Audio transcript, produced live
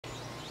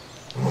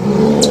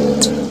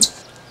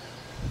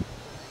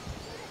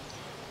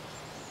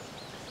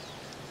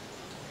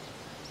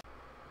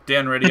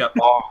Dan, ready up.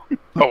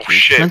 Oh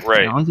shit,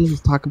 right. Now he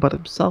just talk about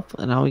himself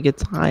and how he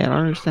gets high. I don't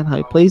understand how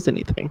he plays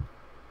anything.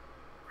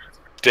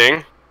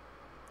 Ding.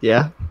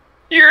 Yeah.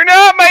 You're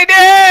not my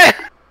dad!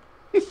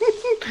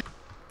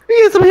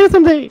 Here's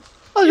something.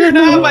 Oh, You're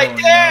not my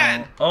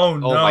dad! No. Oh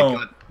no. Oh my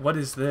God. What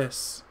is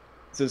this?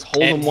 This is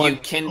hole And in one. you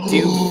can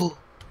do...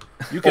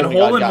 You can Oh my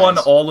hole God, in one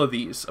guys. all of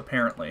these,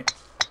 apparently.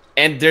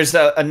 And there's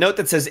a note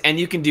that says, and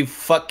you can do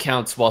fuck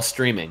counts while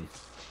streaming.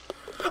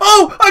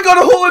 Oh! I got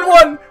a hole in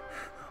one!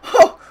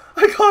 Oh!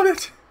 I got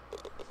it!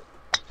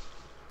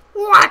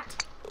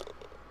 What?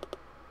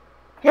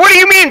 What do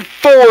you mean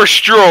 4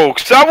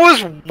 strokes? That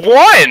was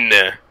 1!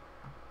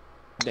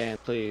 Dan,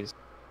 please.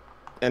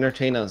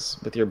 Entertain us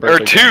with your Or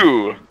birthday.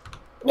 2.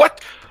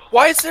 What?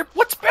 Why is there...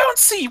 What's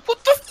bouncy?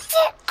 What the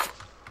fuck?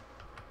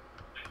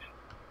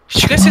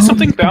 Did you guys say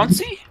something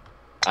bouncy?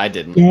 I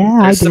didn't. Yeah,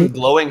 There's I some did.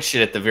 glowing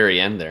shit at the very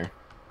end there.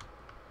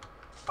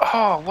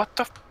 Oh, what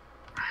the...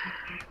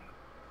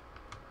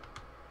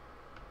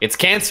 It's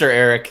cancer,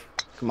 Eric.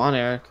 Come on,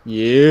 Eric.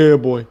 Yeah,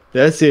 boy.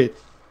 That's it.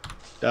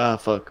 Ah,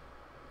 fuck.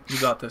 You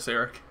got this,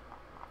 Eric.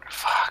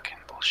 Fucking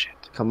bullshit.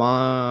 Come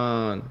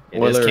on.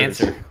 It is Oilers.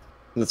 cancer.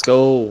 Let's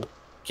go.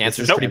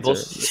 Cancer's This is pretty cancer.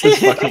 bullshit. This is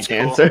fucking That's cool.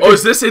 cancer. Oh,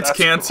 is this its That's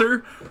cool.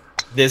 cancer?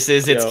 This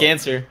is its Yo.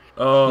 cancer.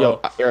 Oh.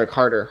 Yo, Eric,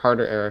 harder.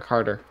 Harder, Eric.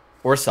 Harder.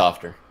 Or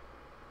softer.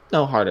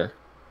 No, harder.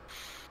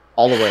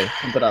 All the way.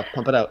 Pump it up.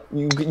 Pump it up.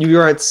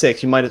 You're at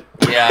 6. You might have...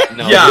 Yeah,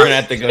 no, Yeah. you're gonna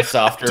have to go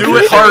softer. Do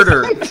it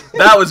harder.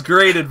 That was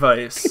great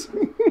advice.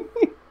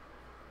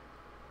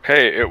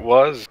 Hey, it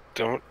was.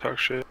 Don't talk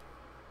shit.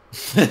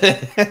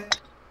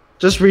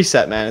 Just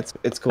reset, man.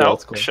 It's cool. No,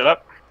 It's cool. shut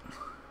up.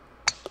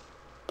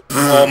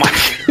 Oh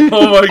my...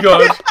 Oh my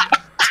gosh.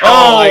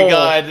 Oh my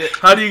god.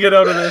 How do you get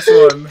out of this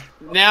one?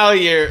 Now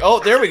you're... Oh,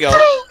 there we go.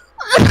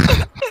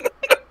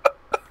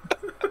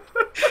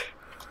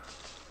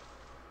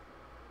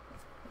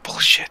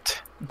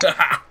 Bullshit.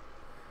 Oh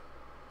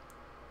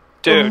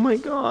Dude. my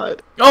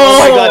god. Oh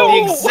my god,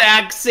 Oh! the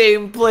exact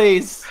same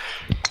place.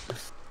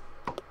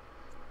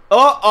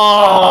 Oh, oh.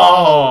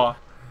 Oh.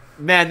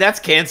 Man, that's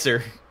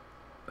cancer.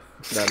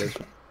 That is...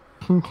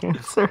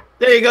 Cancer.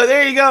 There you go,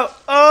 there you go.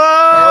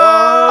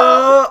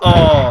 Oh!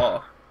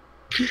 Oh.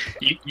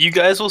 You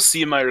guys will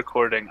see in my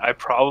recording.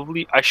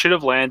 I should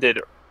have landed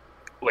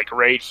like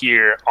right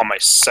here on my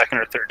second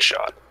or third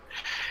shot,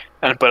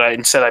 but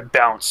instead I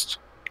bounced.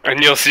 And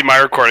you'll see my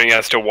recording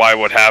as to why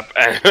what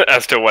happened.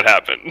 As to what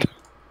happened.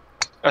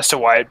 As to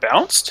why it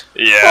bounced?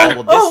 Yeah.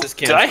 Oh, well, this is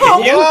cancer. did I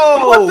hit you?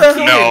 Whoa, What the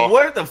kid, hell?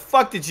 where the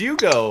fuck did you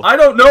go? I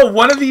don't know.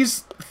 One of these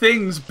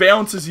things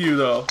bounces you,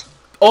 though.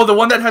 Oh, the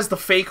one that has the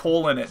fake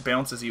hole in it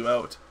bounces you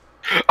out.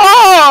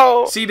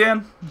 Oh! See,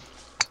 Dan?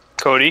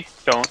 Cody,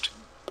 don't.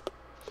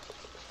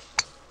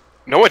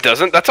 No, it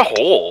doesn't. That's a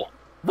hole.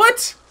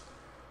 What?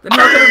 Then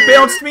how could it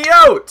bounced me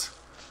out?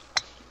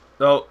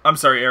 Oh, I'm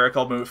sorry, Eric.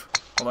 I'll move.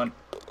 Hold on.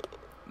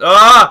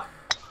 Ah!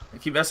 I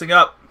keep messing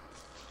up.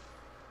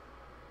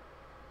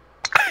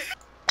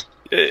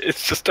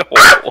 It's just a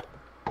hole.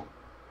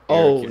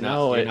 Oh, Eric, you're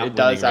no. you're It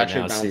does winning right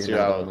actually now, so bounce you're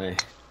you not out. on me.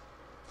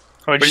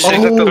 What'd But you you say?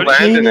 said that the Oh,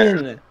 land in there.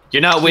 Keenan.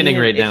 You're not winning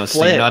Keenan, right now, it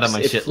so you're not on flips.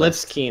 my shit It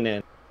flips, list.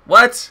 Keenan.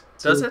 What?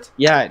 Does it?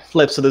 Yeah, it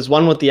flips. So there's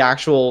one with the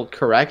actual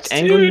correct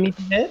angle you need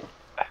to hit,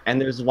 and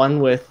there's one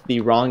with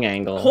the wrong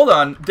angle. Hold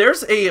on.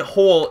 There's a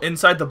hole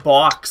inside the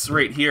box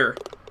right here.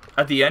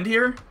 At the end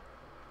here.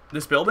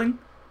 This building.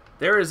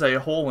 There is a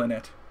hole in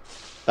it.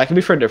 That can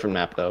be for a different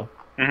map, though.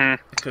 Mm-hmm.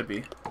 It could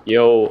be.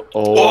 Yo,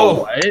 oh, Whoa.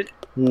 what?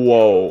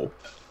 Whoa.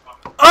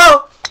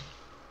 Oh!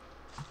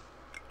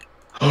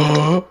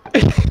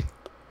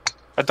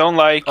 I don't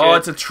like Oh, it.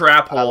 it's a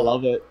trap hole. I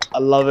love it. I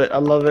love it. I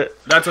love it.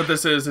 That's what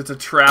this is. It's a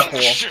trap hole.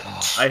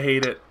 I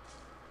hate it.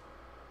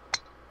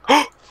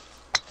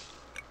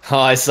 Oh,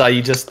 I saw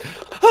you just...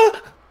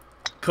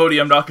 Cody,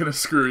 I'm not gonna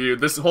screw you.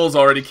 This hole's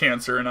already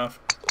cancer enough.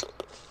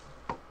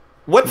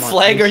 What Come on,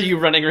 flag please. are you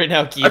running right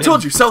now, Keenan? I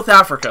told you, South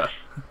Africa.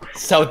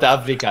 South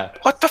Africa.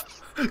 What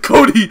the?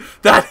 Cody,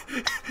 that...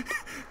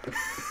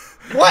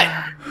 What?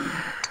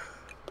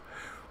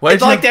 Why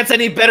It's like that's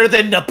any better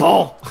than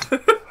Nepal.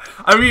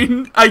 I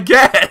mean, I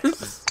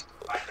guess.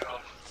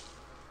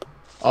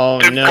 Oh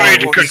The no.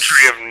 great this is-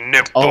 country of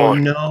Nippon. Oh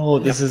no,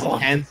 this is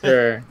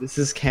cancer. This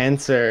is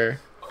cancer.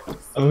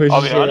 Oh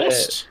I'll be shit.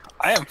 honest.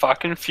 I am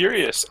fucking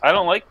furious. I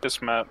don't like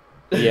this map.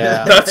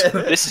 Yeah. That's...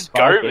 This is Fuck it.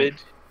 garbage.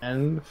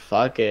 And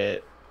fuck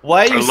it.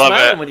 Why are you I love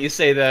smiling it. when you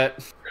say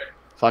that?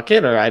 Fuck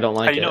it, or I don't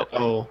like do you it. know?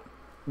 Oh.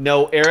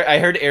 No, Eric. I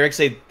heard Eric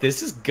say,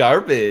 "This is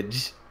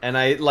garbage," and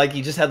I like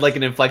he just had like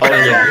an inflection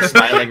on you're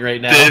smiling right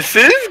now. This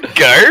is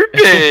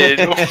garbage.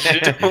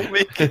 Don't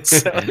make it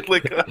sound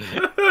like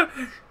a...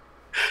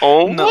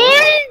 Oh No.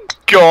 my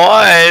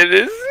god,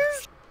 this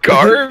is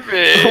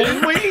garbage.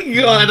 Oh my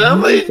god,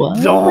 I'm a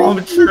What?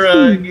 dump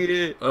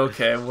truck.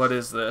 Okay, what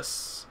is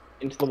this?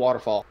 Into the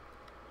waterfall.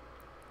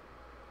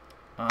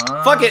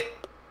 Fuck it.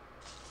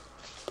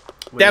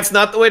 Wait. That's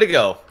not the way to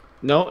go.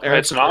 No,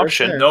 Eric's It's an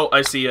option. there. No,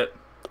 I see it.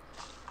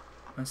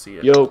 I see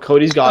it. Yo,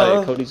 Cody's got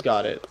Oh. it. Cody's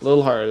got it. A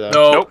little harder though.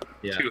 No. Nope.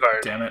 Yeah. Too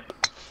hard. Damn it.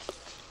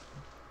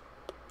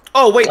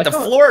 Oh wait, Like the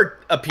how- floor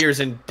appears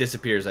and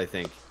disappears. I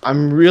think.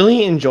 I'm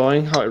really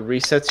enjoying how it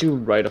resets you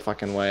right a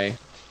fucking way.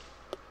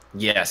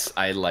 Yes,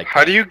 I like.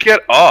 How do you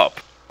get up?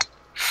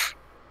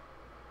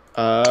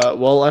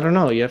 Well, I don't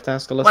know. You have to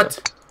ask Alyssa.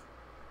 What?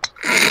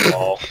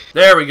 Oh.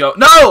 There we go.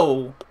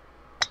 No!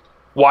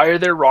 Why are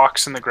there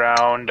rocks in the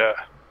ground?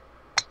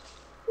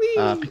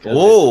 Because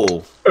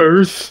Whoa!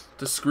 Earth.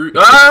 The screw.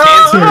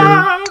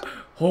 Ah!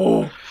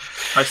 Oh.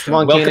 I Come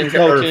on, Welcome Keenan. to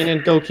Go, Earth.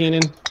 Keenan. Go,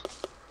 Keenan.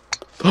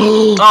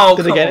 Oh,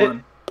 Did I come get on.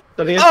 it?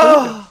 Did I get it?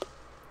 Oh!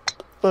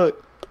 Fuck.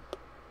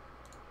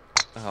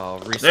 Oh,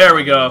 There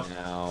we go.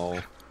 Now.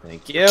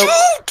 Thank you.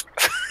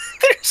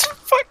 There's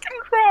fucking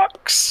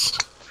rocks.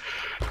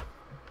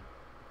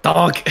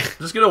 Dog.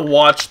 Just gonna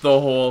watch the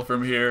hole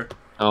from here.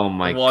 Oh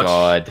my Watch-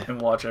 god. And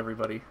watch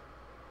everybody.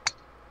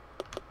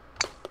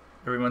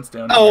 Everyone's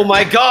down Oh here.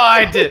 my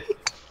god.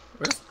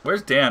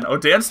 Where's Dan? Oh,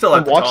 Dan's still I'm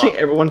at the watching top.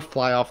 everyone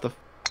fly off the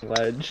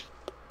ledge.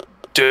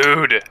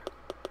 Dude.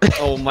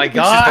 Oh my This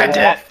is god.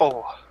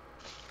 awful.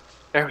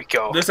 There we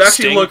go. This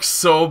actually Sting, looks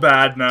so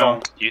bad now.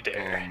 Don't you Oh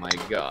dare. my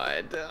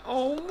god.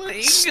 Oh my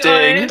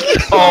Sting. god.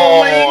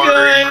 Oh, Oh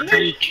my god.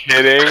 are you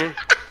kidding?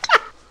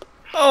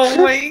 Oh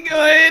my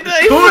god.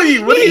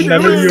 Cody, what are you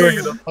None of you are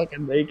doing? gonna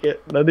fucking make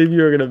it. None of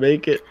you are gonna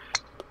make it.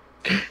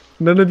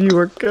 None of you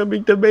are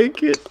coming to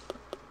make it.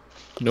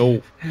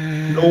 No.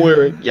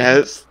 Nowhere.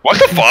 Yes. What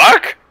the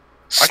fuck? I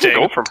Sting.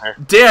 can go from here.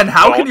 Dan,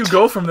 how can Don't. you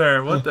go from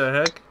there? What the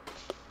heck?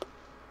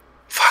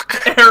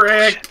 Fuck.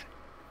 Eric!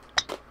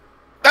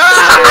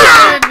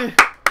 Ah!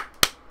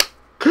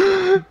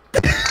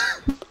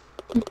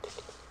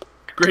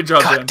 Great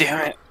job, God Dan.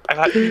 damn it. I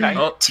got 19.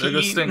 Oh, there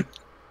goes Sting.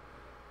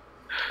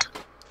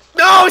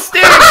 No,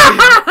 Sting!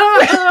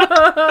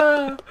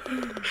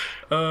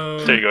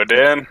 There you go,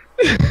 Dan.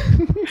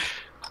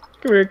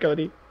 Come here,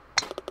 Cody.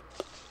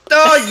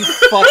 Oh, you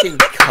fucking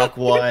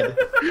cuckwad.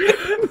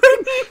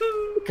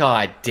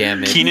 God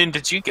damn it. Keenan,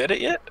 did you get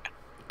it yet?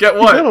 Get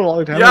You got a what?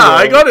 long time Yeah, ago.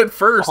 I got it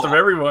first of Oh.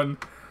 everyone.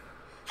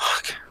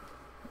 Fuck.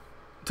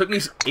 Took me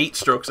 8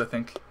 strokes, I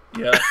think.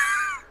 Yeah.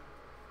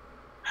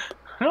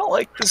 I don't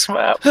like this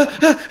map.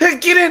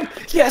 Get in!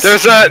 Yes!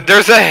 There's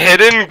a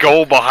hidden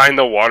goal behind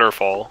the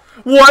waterfall.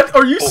 What?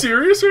 Are you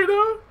serious right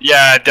now?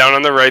 Yeah, down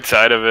on the right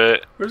side of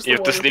it. Where's You the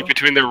have to sneak waterfall?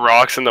 between the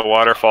rocks and the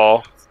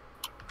waterfall.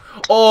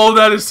 Oh,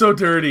 that is so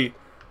dirty.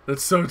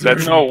 That's so dirty.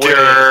 That's No way.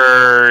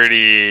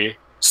 dirty.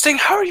 Sting,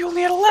 how are you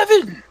only at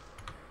 11?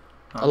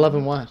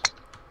 11 what?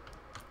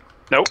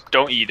 Nope,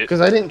 don't eat it.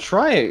 Because I didn't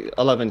try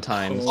 11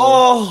 times.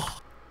 Oh!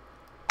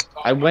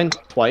 I went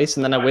twice,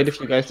 and then I waited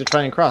for you guys to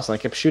try and cross, and I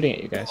kept shooting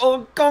at you guys.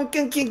 Oh, gonk,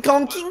 gonk, gonk,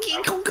 gonk, gonk,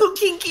 gonk, gonk,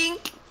 gonk,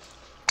 gonk.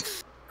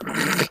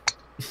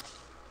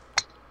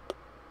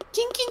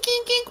 Gonk, gonk,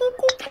 gonk, gonk, gonk,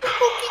 gonk,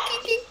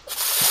 gonk,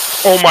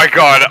 gonk. Oh my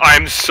god,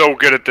 I'm so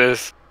good at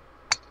this.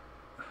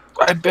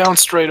 I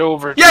bounced right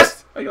over.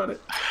 Yes! I got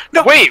it.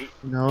 Wait,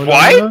 No,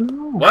 What? no, no,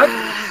 no. What?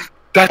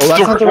 that's, Oh, that's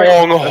not the the right-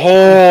 wrong that's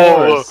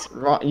hole.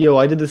 Course. Yo,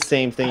 I did the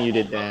same thing you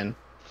did, Dan.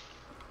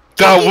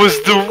 That was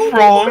the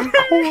wrong.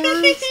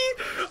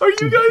 Are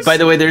you guys? By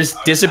the way, there's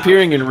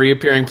disappearing and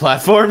reappearing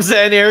platforms,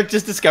 and Eric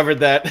just discovered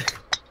that. How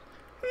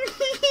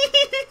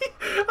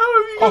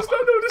have you guys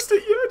not noticed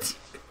it yet?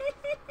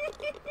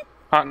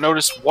 Not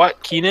noticed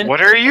what, Keenan? What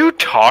are you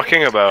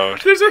talking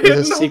about? There's a There's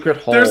hidden a secret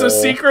hole. There's a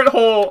secret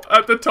hole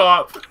at the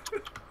top.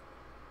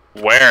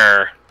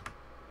 Where?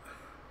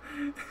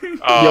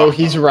 Yo,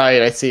 he's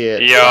right. I see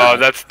it. Yo,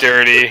 that's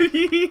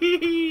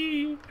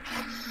dirty.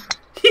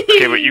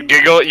 Okay, but you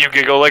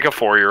giggle like a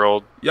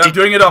 4-year-old. Yeah, I'm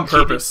doing it on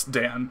purpose,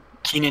 Dan.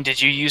 Keenan,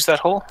 did you use that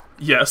hole?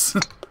 Yes.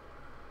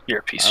 You're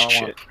a piece I of don't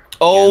shit.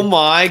 Oh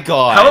my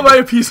god. How am I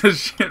a piece of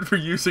shit for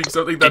using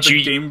something that Did the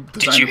you game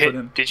did designer you put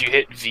in?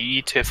 hit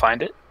V to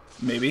find it?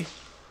 Maybe.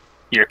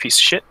 You're a piece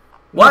of shit.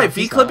 Why? No,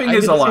 V he's not. clipping I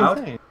is did the same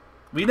allowed. thing.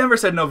 We never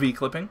said no V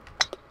clipping.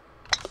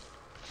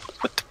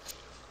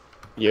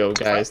 Yo,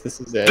 guys, this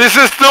is it. This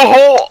is the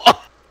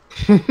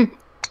hole.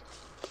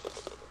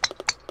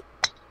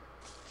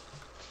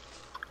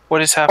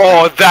 What is happening?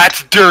 Oh,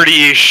 that's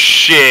dirty as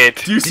shit.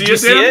 Do you see Did you it,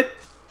 see Dan? it?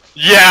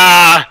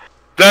 Yeah,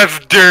 that's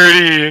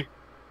dirty.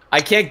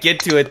 I can't get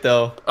to it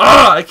though.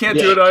 Ah, I can't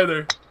do Yeah. it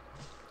either.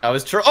 I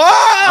was trying.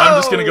 Oh! I'm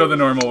just gonna go the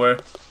normal way.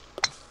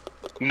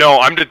 No,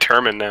 I'm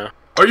determined now.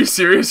 Are you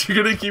serious?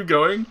 You're gonna keep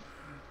going?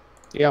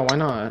 Yeah, why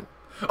not?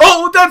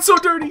 Oh, that's so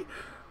dirty!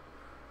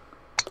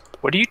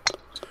 What do you?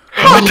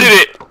 I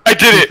did it. I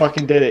did He it.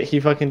 fucking did it. He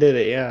fucking did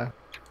it. Yeah.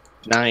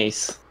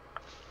 Nice.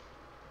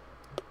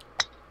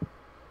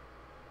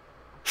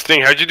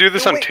 Sting, how'd you do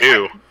this on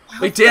 2?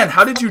 Wait, Dan,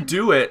 how did you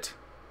do it?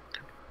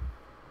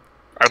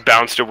 I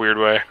bounced a weird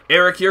way.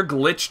 Eric, you're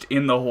glitched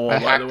in the hole, I by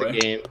hacked the the way.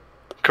 game.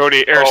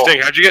 Cody, or Oh.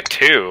 Sting, how'd you get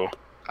 2?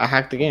 I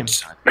hacked the game.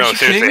 No, you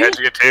seriously, kidding how'd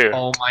you get 2?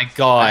 Oh my I hacked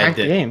god.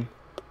 the game.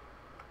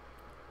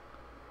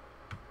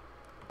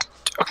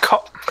 A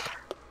co-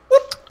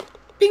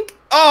 Bink.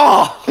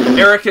 Oh!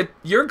 Eric,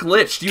 you're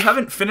glitched. You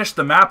haven't finished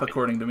the map,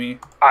 according to me.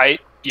 I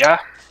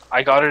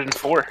got it in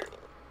 4.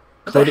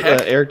 What the Cody,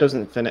 heck? Eric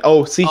doesn't finish.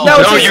 Oh, see, he No,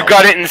 No, does you it.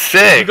 got it in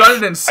 6. You got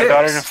it in 6. I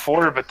got it in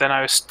 4, but then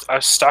I was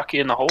stuck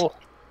in the hole.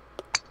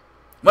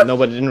 What? No,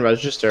 but it didn't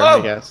register, Oh!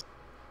 I guess.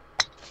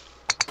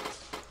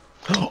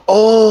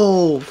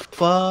 Oh,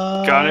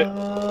 fuck. Got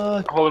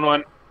it. Hole in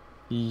one.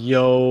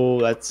 Yo,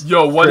 that's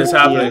Yo, what is trippy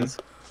happening? as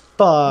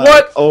Fuck.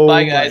 What? Oh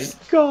Bye, my guys.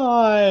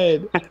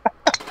 god.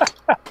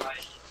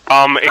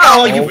 Oh,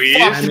 Excuse,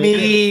 fucked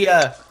me!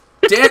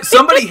 Dan,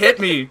 somebody hit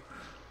me.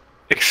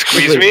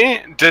 excuse me.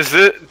 Does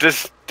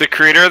the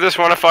creator of this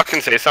want to fucking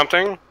say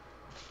something?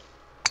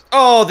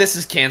 Oh, this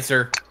is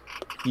cancer.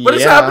 What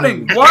is Yeah.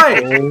 happening?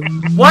 Why?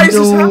 Why is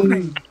this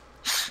happening?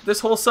 This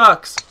hole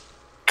sucks.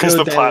 Because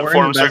Yo, the Dan, we're in the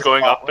platforms are best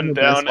going spot. up We're in and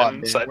the best down spot,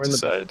 and Dan. side We're to in the-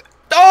 side.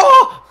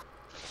 Oh!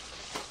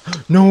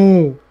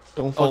 No.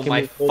 Don't Oh fucking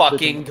my make bullshit.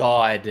 fucking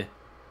god.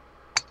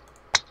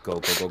 Go,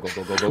 go, go, go,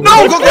 go, go, go.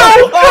 No, go, no, go,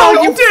 go. Oh,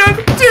 no, you Dan,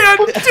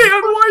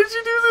 why did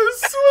you do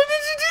this? Why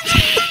did you do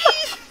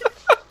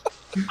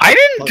this? I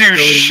didn't do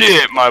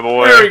shit, my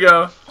boy. There we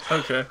go.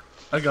 Okay,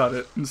 I got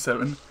it in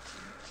 7.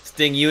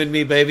 Sting, you and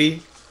me,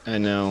 baby. I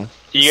know.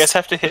 You guys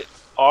have to hit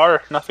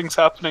R. Nothing's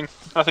happening.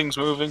 Nothing's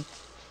moving.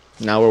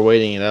 Now we're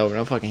waiting it out. We're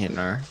not fucking hitting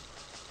R.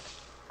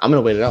 I'm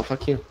gonna wait it out.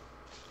 Fuck you.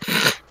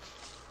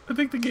 I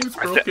think the game's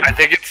broken. I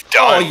think it's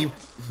Oh, done. you.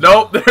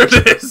 Nope, there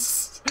it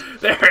is.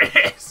 There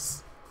it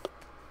is.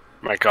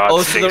 My God.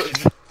 Oh, so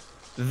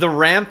the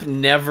ramp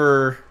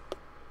never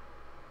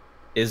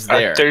is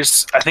there.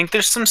 I think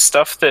there's some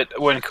stuff that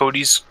when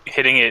Cody's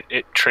hitting it,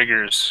 it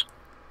triggers.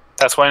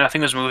 That's why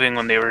nothing was moving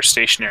when they were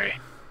stationary.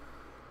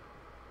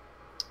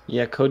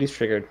 Yeah, Cody's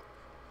triggered.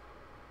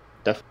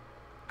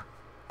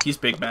 He's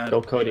big mad.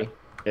 Go, Cody.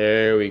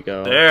 There we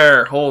go.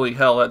 There. Holy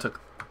hell, that took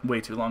way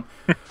too long.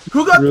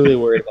 Who got... Really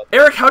worried about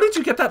Eric, how did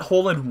you get that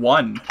hole in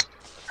 1?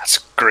 That's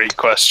a great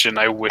question.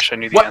 I wish I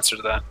knew the What? answer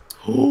to that.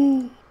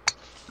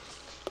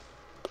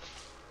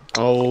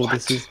 Oh,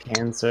 this is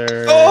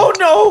cancer. Oh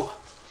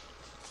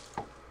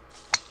no!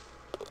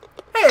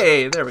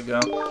 Hey, there we go.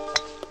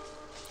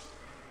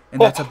 And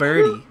that's a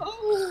birdie.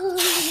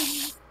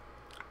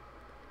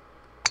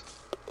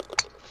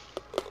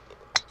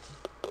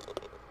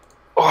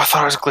 Oh, I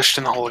thought I was glitched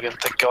in the hole again.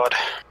 Thank God.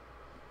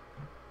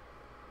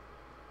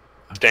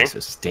 Sting? So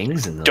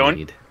Sting's in the Don't-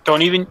 lead.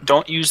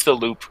 Don't use the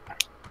loop.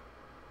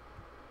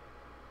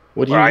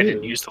 What do Or you I do?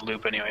 didn't use the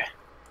loop anyway.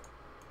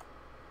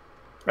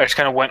 I just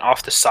kind of went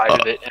off the side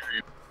of it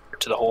and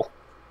to the hole.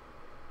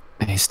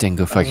 Hey, Sting,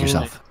 go fuck Oh,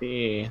 yourself. I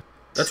see.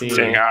 That's See,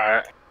 rude.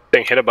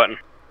 Sting, hit a button.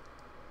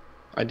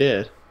 I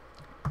did.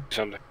 Do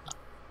something.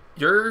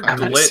 You're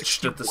I'm at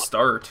glitched at the 61.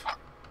 start.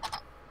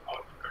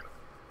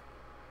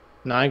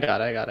 No, I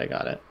got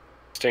it.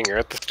 Sting, you're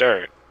at the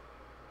start.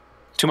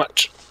 Too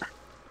much.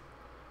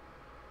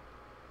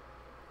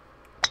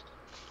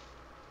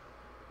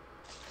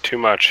 Too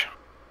much.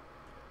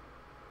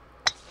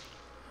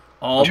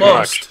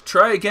 Almost.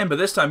 Try again, but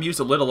this time use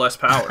a little less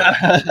power.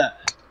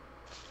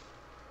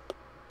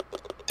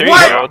 There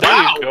What? you go.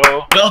 There you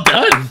go. Well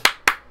done.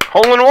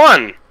 Hole in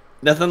one.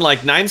 Nothing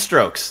like 9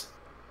 strokes.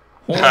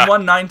 Hole in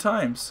 1 9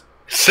 times.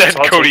 Said That's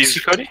all it Cody's.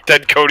 takes, Cody?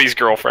 Said Cody's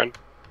girlfriend.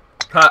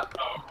 Ha.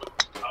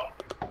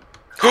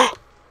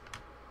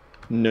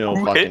 No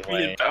Who fucking hit me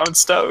way. and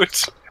bounced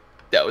out?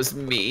 That was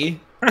me.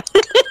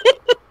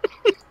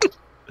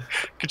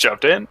 Good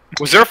job, Dan.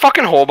 Was there a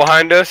fucking hole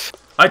behind us?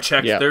 I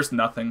checked. Yeah. There's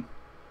nothing.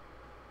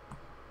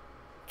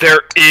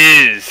 There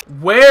is.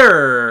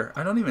 Where?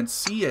 I don't even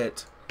see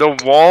it. The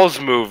wall's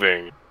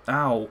moving.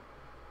 Ow.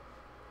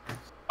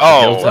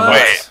 Oh, What?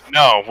 wait.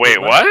 No, wait,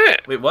 Wait,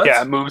 what? Wait, what?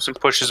 Yeah, it moves and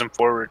pushes him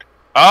forward.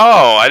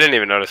 Oh, I didn't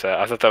even notice that.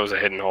 I thought that was a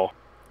hidden hole.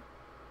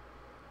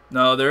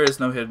 No, there is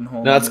no hidden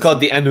hole. No, it's called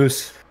the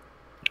anus.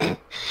 And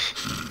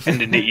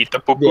did he eat the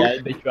poo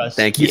poo? they trust.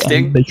 Thank you,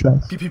 Sting. They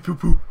trust. Pee pee poo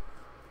poo.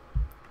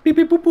 Beep,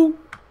 beep, boop, boop.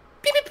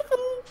 Beep, beep, boop,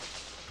 boop.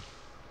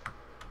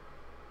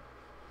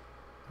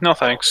 No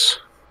thanks.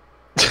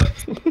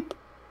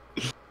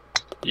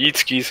 Yeet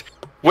skis.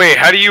 Wait,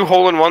 how do you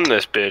hole in one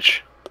this bitch?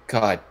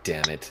 God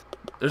damn it.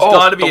 There's Oh,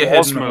 gotta be the a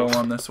walls hidden move. hole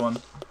on this one.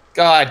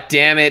 God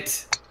damn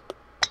it.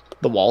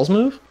 The walls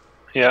move?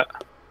 Yeah.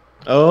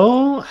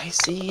 Oh, I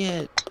see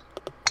it.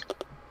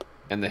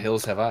 And the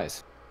hills have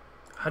eyes.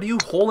 How do you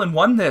hole in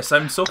 1 this?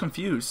 I'm so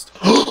confused.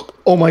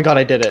 Oh my god,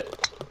 I did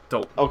it.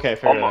 Dope. Okay, I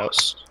figured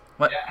Almost.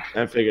 What? it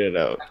out. I figured it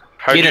out.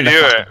 How'd Get you in the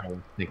do fucking it?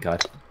 hole. Thank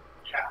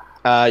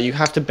God. You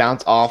have to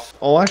bounce off.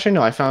 Oh, actually,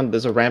 no. I found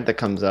there's a ramp that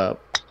comes up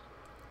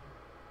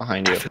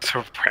behind you. It's a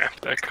ramp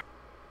that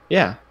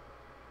Yeah,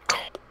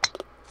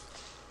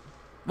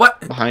 What?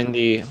 behind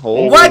the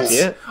hole. What? You see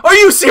it? Are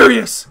you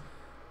serious?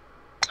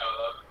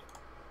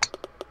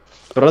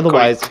 But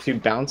otherwise, if you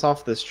bounce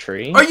off this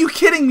tree, Are you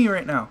kidding me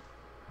right now?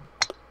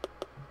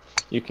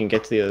 you can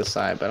get to the other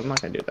side. But I'm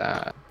not gonna do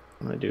that.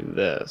 I'm gonna do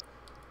this.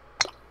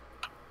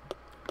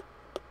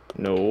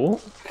 No.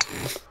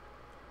 Let's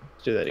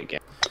do that again.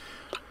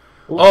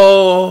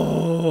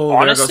 Oh,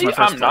 there goes Honestly, my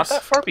first I'm not place.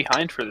 that far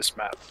behind for this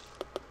map.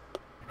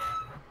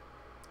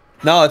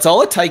 No, it's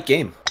all a tight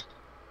game.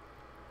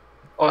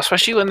 Well,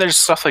 especially when there's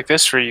stuff like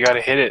this where you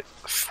gotta hit it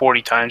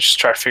 40 times just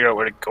to try to figure out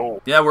where to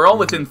go. Yeah, we're all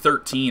within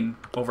 13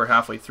 over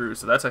halfway through,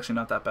 so that's actually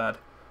not that bad.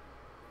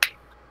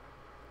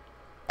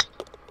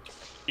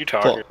 You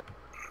talking?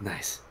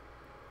 Nice.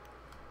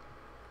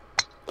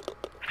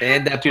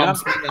 And that Dude,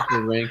 pumps me up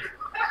the rank.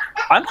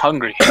 I'm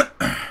hungry.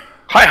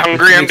 Hi,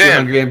 hungry. I'm Makes you Dan.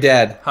 hungry, I'm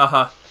dead.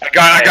 Haha.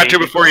 I got two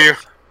before you.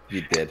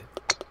 You did.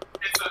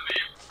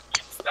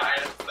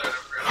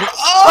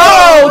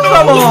 Oh,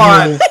 come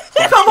on!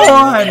 Come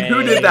on!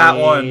 Who did that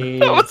one?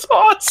 That was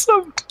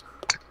awesome.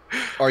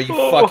 Are you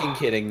Oh. fucking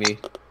kidding me?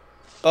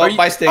 Oh, Are you-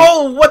 bye, Sting.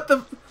 Oh, what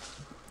the?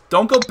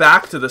 Don't go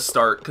back to the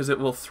start because it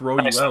will throw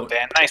Nice you one, out.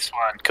 Dan. Nice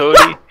one,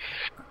 Cody.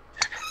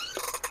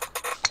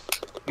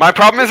 My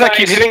problem is I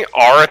keep Nice. hitting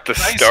R at the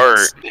Nice start.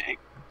 mistake.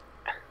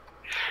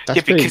 That's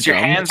Yeah, because your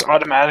pretty dumb. hands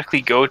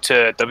automatically go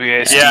to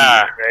WASD,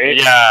 Yeah, right?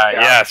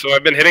 yeah. So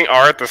I've been hitting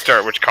R at the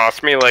start, which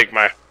cost me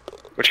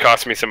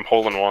some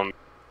hole in one.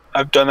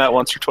 I've done that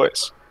once or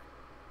twice.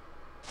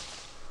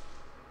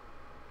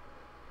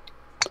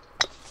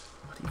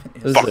 What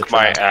even This is is a Fuck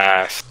my trap.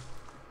 ass.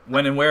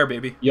 when and where,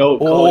 baby? Yo,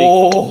 Cody.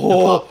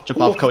 Oh, Jump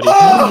off, Cody.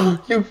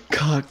 You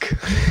cuck.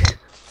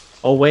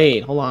 Oh,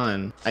 wait. Hold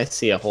on. I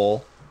see a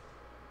hole.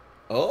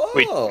 oh.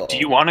 Wait, do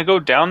you want to go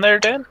down there,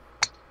 Dan?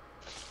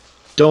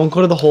 Don't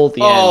go to the hole at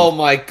the Oh end.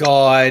 my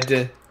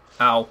god.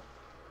 Ow.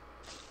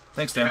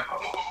 Thanks, Dan.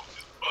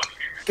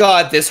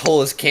 God, this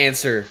hole is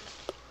cancer.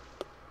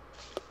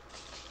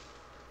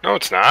 No,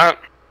 it's not.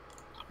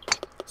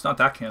 It's not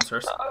that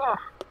cancerous.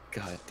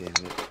 God damn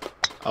it.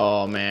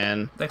 Oh,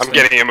 man. Thanks, I'm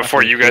Dan. getting in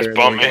before you guys Here,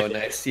 bump there Oh, me.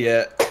 nice.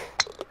 Yeah.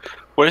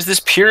 What is this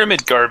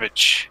pyramid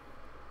garbage?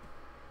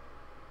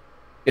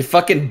 It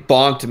fucking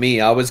bonked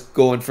me. I was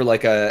going for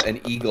like an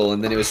eagle,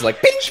 and then it was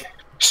like, ping!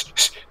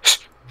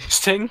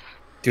 Sting?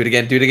 Do it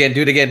again, do it again,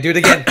 do it again, do it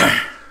again.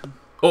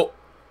 Oh.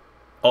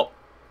 Oh.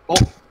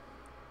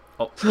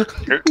 Oh.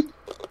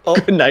 Oh.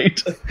 Good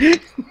night.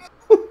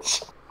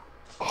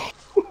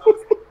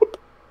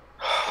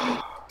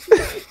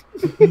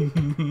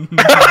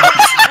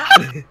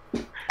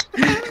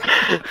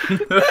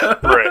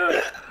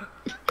 Right.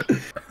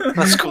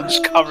 That's cool.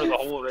 Just cover the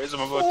hole as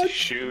I'm about to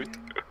shoot.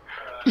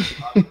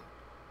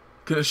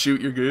 Gonna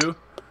shoot your goo?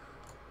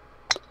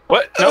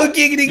 What? Oh, No.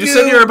 giggity You goo.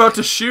 said you're about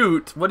to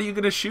shoot. What are you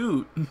gonna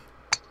shoot?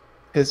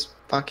 His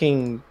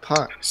fucking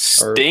puck.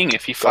 Or Sting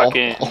if he golf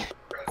fucking ball.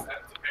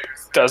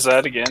 does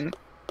that again.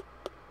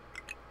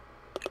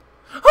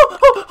 Oh,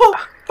 oh, oh,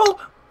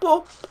 oh,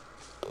 oh.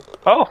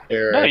 Oh,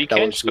 There, no, you that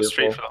can't was just go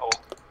straight beautiful.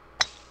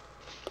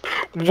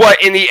 for the hole.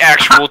 What in the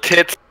actual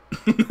tits?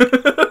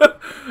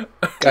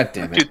 God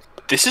damn it. Dude,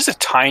 this is a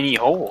tiny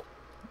hole.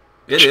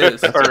 It is.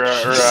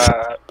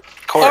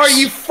 Course. Are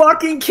you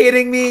fucking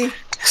kidding me?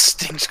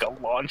 Sting's got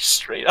launched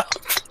straight up.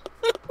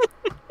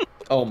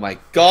 Oh my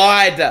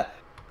god. I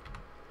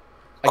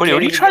Cody, can't what are you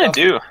even trying get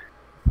to do?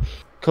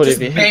 Cody,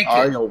 Just if you hit bank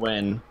R, it. you'll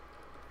win.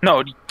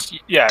 No,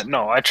 yeah,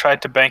 no, I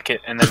tried to bank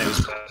it and then it was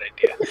a bad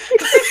idea.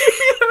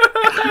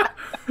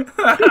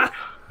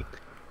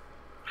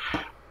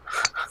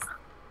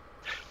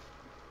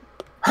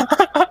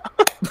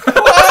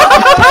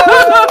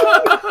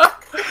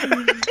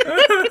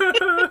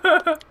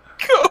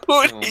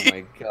 Oh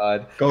my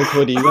god. Go,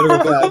 Cody. You gotta go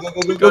back. Go,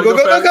 go, go,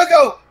 go, go, go,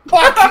 go!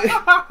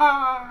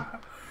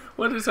 Fuck!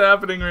 What is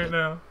happening right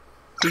now?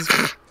 This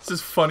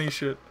is funny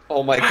shit.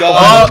 Oh my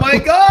god. Oh my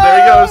god!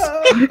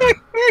 There he goes.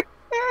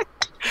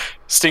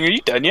 Sting, are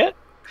you done yet?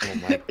 Oh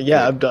my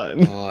Yeah, I'm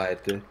done.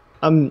 god.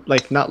 I'm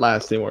like not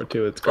last anymore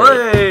too. It's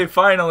great. Hey,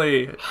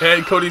 finally.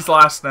 Hey, Cody's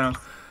last now.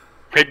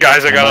 Hey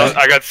guys, I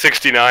got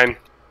 69.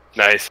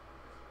 Nice.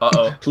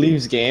 Uh-oh.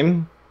 Please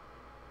game.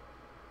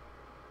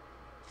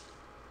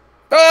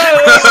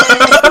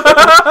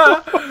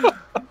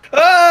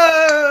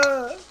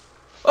 Ah!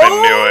 I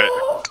knew it.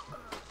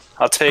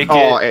 I'll take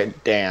Oh,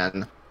 it.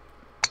 Dan.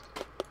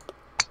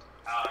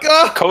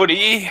 Ah!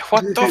 Cody,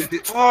 what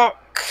the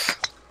fuck?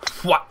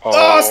 What?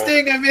 Oh,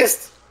 Sting, I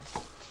missed.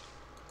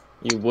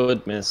 You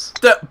would miss.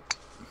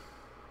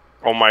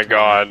 Oh my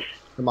god.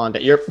 Come on,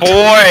 Dan. You're.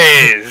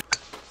 Boys!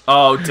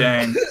 Oh,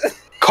 dang.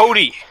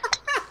 Cody!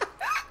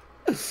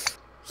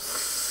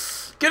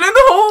 Get in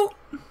the hole!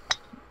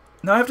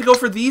 Now I have to go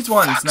for these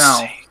ones Fuck's now.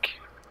 sake.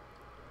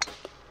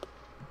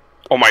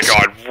 Oh my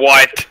god,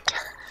 what?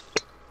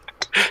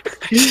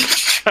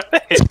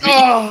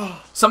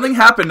 Oh, Something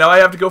happened. Now I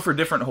have to go for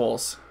different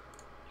holes.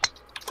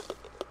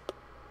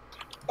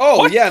 oh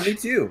What? yeah, me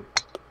too.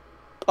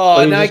 Oh,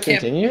 Oh, you now I just can't.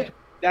 continue?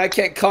 Now I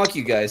can't conk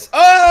you guys.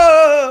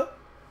 Oh!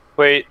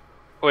 Wait.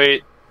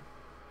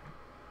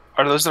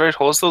 Are those the right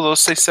holes though? Those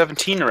say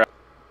 17 around.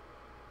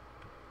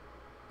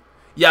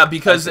 Yeah,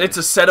 because it's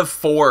a set of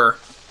 4.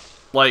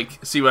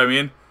 Like, see what I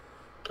mean?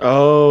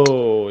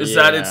 Oh, Is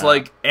yeah. that it's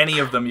like any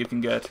of them you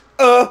can get.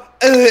 uh,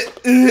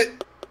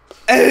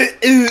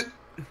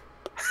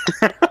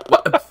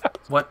 What?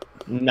 What?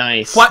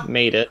 Nice. What?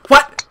 Made it.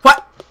 What?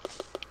 What?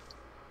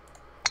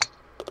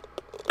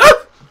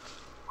 Ah!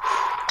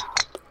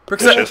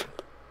 Percent. Bitches.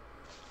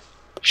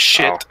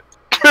 Shit.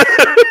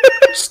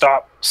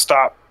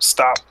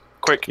 Stop.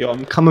 Quick. Yo,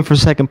 I'm coming for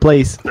second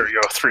place. There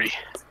you go, 3.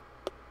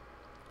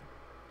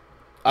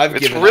 I've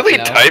It's given really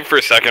up now. tight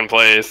for second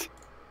place.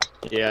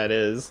 Yeah, it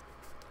is.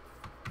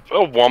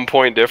 A 1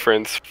 point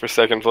difference for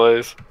second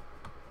place.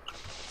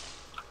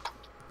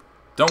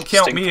 Don't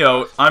count Stink. me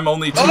out. I'm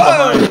only 2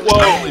 behind. Whoa.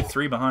 I'm only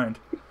 3 behind.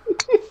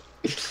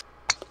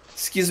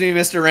 Excuse me,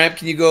 Mr. Ramp.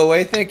 Can you go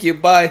away? Thank you.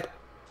 Bye.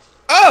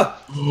 Oh!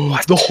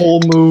 The hole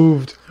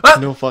moved.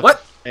 What? No fuck.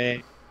 What?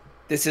 Hey.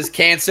 This is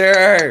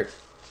cancer.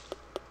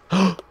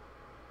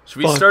 Should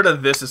we Fuck. start a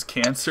 "This is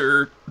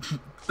cancer"?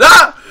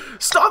 Ah!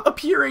 Stop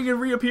appearing and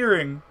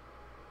reappearing.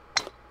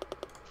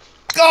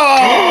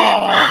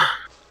 Oh!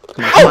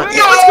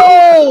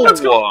 Oh, let's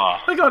go.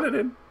 I got it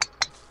in.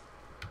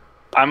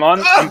 I'm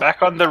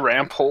back on the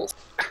ramp hole.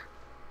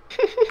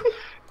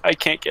 I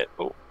can't get.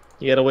 Oh,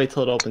 You gotta wait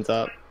till it opens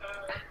up.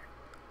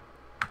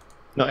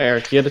 No,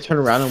 Eric, you gotta turn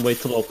around and wait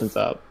till it opens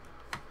up.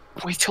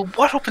 wait till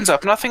what opens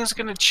up? Nothing's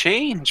gonna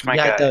change, my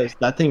yeah, guy. it does.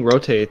 That thing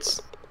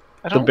rotates.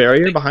 I The don't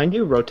barrier think- behind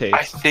you rotates.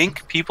 I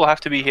think people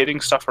have to be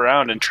hitting stuff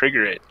around and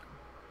trigger it.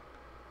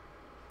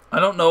 I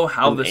don't know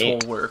how An this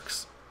 8. hole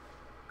works.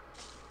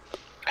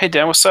 Hey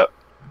Dan, what's up?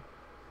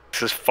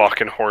 This is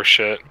fucking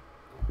horseshit.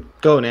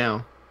 Go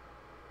now.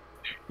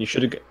 You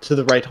should have to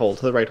the right hole.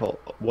 To the right hole.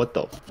 What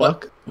the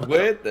fuck?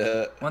 What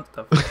the? What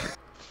the? Fuck?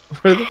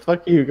 Where the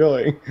fuck are you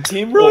going?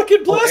 Team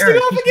Rocket blasting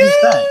Eric, off just again! use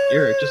that.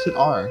 Eric, just hit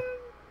R.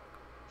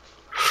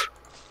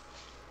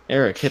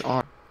 Eric, hit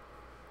R.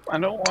 I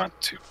don't want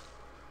to.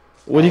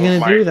 What are you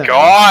gonna do then?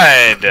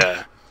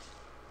 God!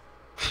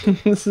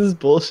 This is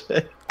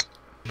bullshit.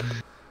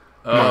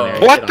 Oh,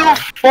 Eric. What the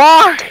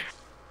fuck?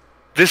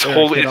 This Eric,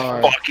 hole hit is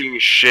R. fucking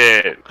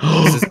shit.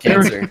 This is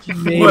cancer. Eric, you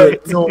made What?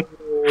 it. No.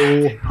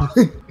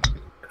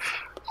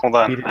 Hold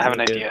on, You I have an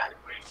did. idea.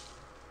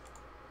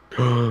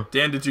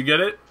 Dan, did you get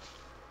it?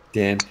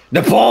 Dan.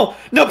 Nepal!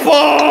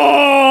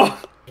 Nepal!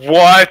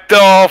 What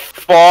the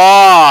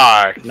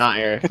fuck? Not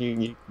Eric.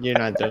 You're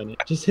not doing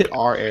it. Just hit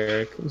R,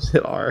 Eric. Just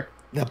hit R.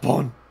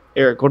 Nepal.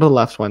 Eric, go to the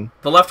left one.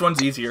 The left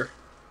one's easier.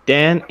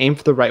 Dan, aim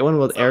for the right one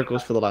while Eric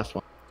goes for the left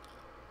one.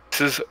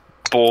 This is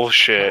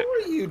bullshit.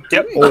 What are you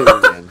Yep. doing,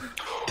 Dan?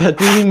 That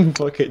didn't even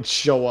fucking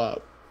show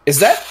up. Is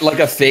that like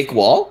a fake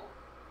wall?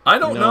 I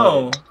don't No,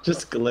 know.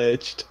 Just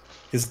glitched.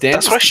 Because Dan.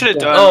 That's what I should have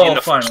done Oh, in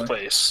the finally. first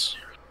place.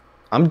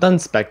 I'm done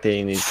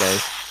spectating these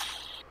guys.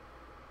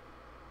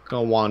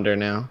 Gonna wander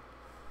now.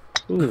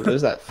 Ooh,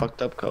 there's that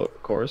fucked up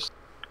course.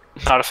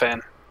 Not a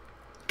fan.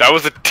 That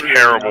was a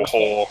terrible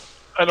hole.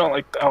 I don't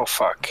like. Oh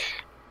fuck.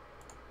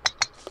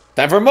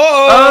 Time for more!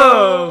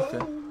 Oh.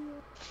 Okay.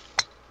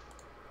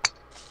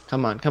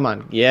 Come on, come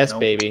on. Yes,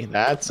 Nope. baby.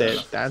 That's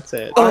it. That's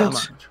it. Oh. Come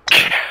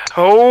on.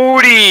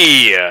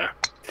 Cody!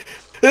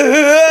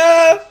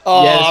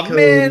 Oh Yes,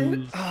 man!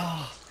 Cody.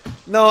 Oh.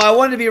 No, I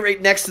wanted to be right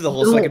next to the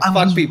hole so I No, could I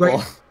fuck was people.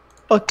 right-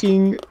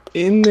 Fucking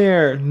in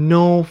there.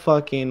 No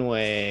fucking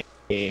way.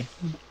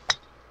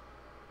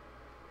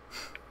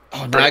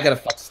 Oh, now I gotta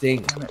fuck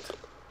Sting. Damn it.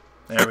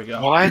 There we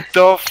go. What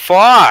the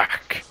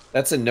fuck?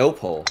 That's a nope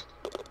hole.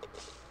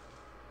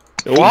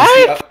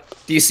 What?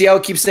 Do you see how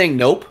it keeps saying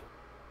nope?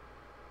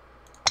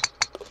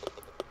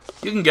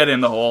 You can get in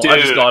the hole. I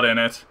just Dude. got in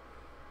it.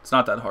 It's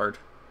not that hard.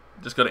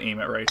 Just gotta aim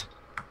it right.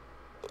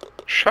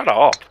 Shut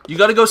up. You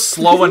gotta go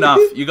slow enough.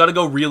 You gotta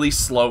go really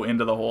slow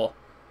into the hole.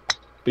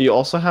 But you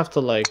also have to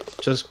like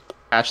just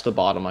catch the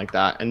bottom like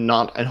that and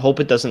hope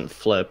it doesn't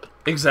flip.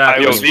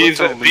 Exactly. I Yo, was these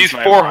about to lose these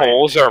my 4 mind.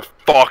 holes are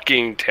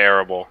fucking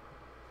terrible.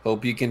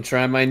 Hope you can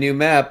try my new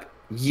map,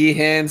 Ye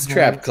Hands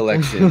Trap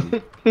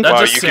Collection. That Wow,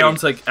 just you can-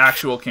 sounds like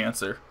actual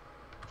cancer.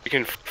 You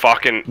can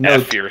fucking No.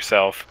 F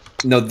yourself.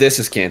 No, this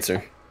is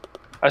cancer.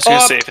 I was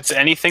gonna say, if it's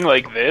anything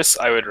like this,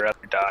 I would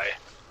rather die.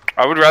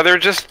 I would rather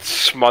just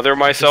smother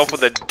myself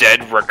with a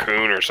dead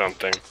raccoon or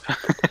something.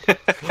 You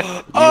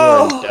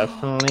are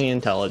definitely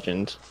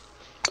intelligent.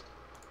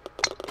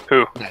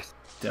 Who?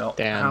 Damn.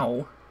 Damn.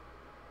 Ow.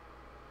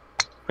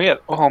 Oh, yeah.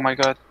 Oh my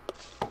god.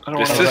 I don't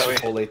want This to go is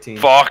that way. hole 18.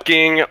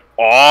 Fucking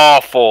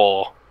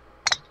awful.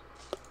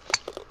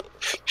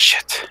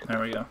 Shit. There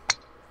we go.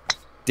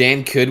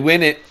 Dan could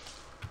win it.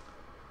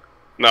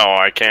 No,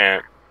 I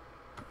can't.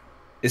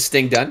 Is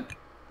Sting done?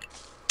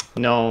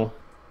 No.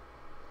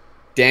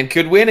 Dan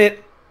could win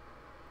it.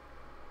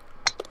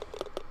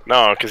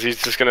 No, because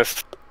he's just gonna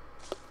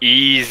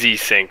easy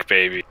sink,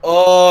 baby.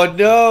 Oh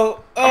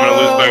no! I'm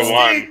gonna lose by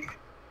Sting! 1.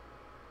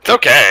 It's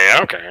okay. I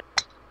don't care.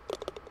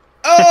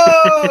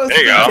 Oh, There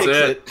you go. Sting That's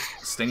takes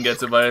it. Sting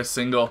gets it by a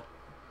single.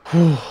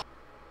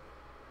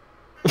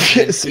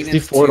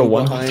 64 to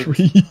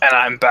 103. And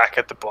I'm back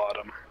at the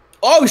bottom.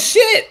 Oh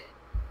shit!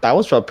 That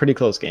was a pretty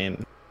close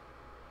game.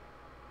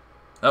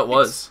 That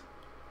was.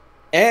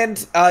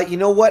 And you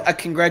know what?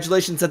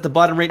 Congratulations at the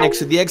bottom right next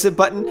to the exit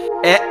button.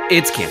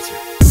 It's cancer.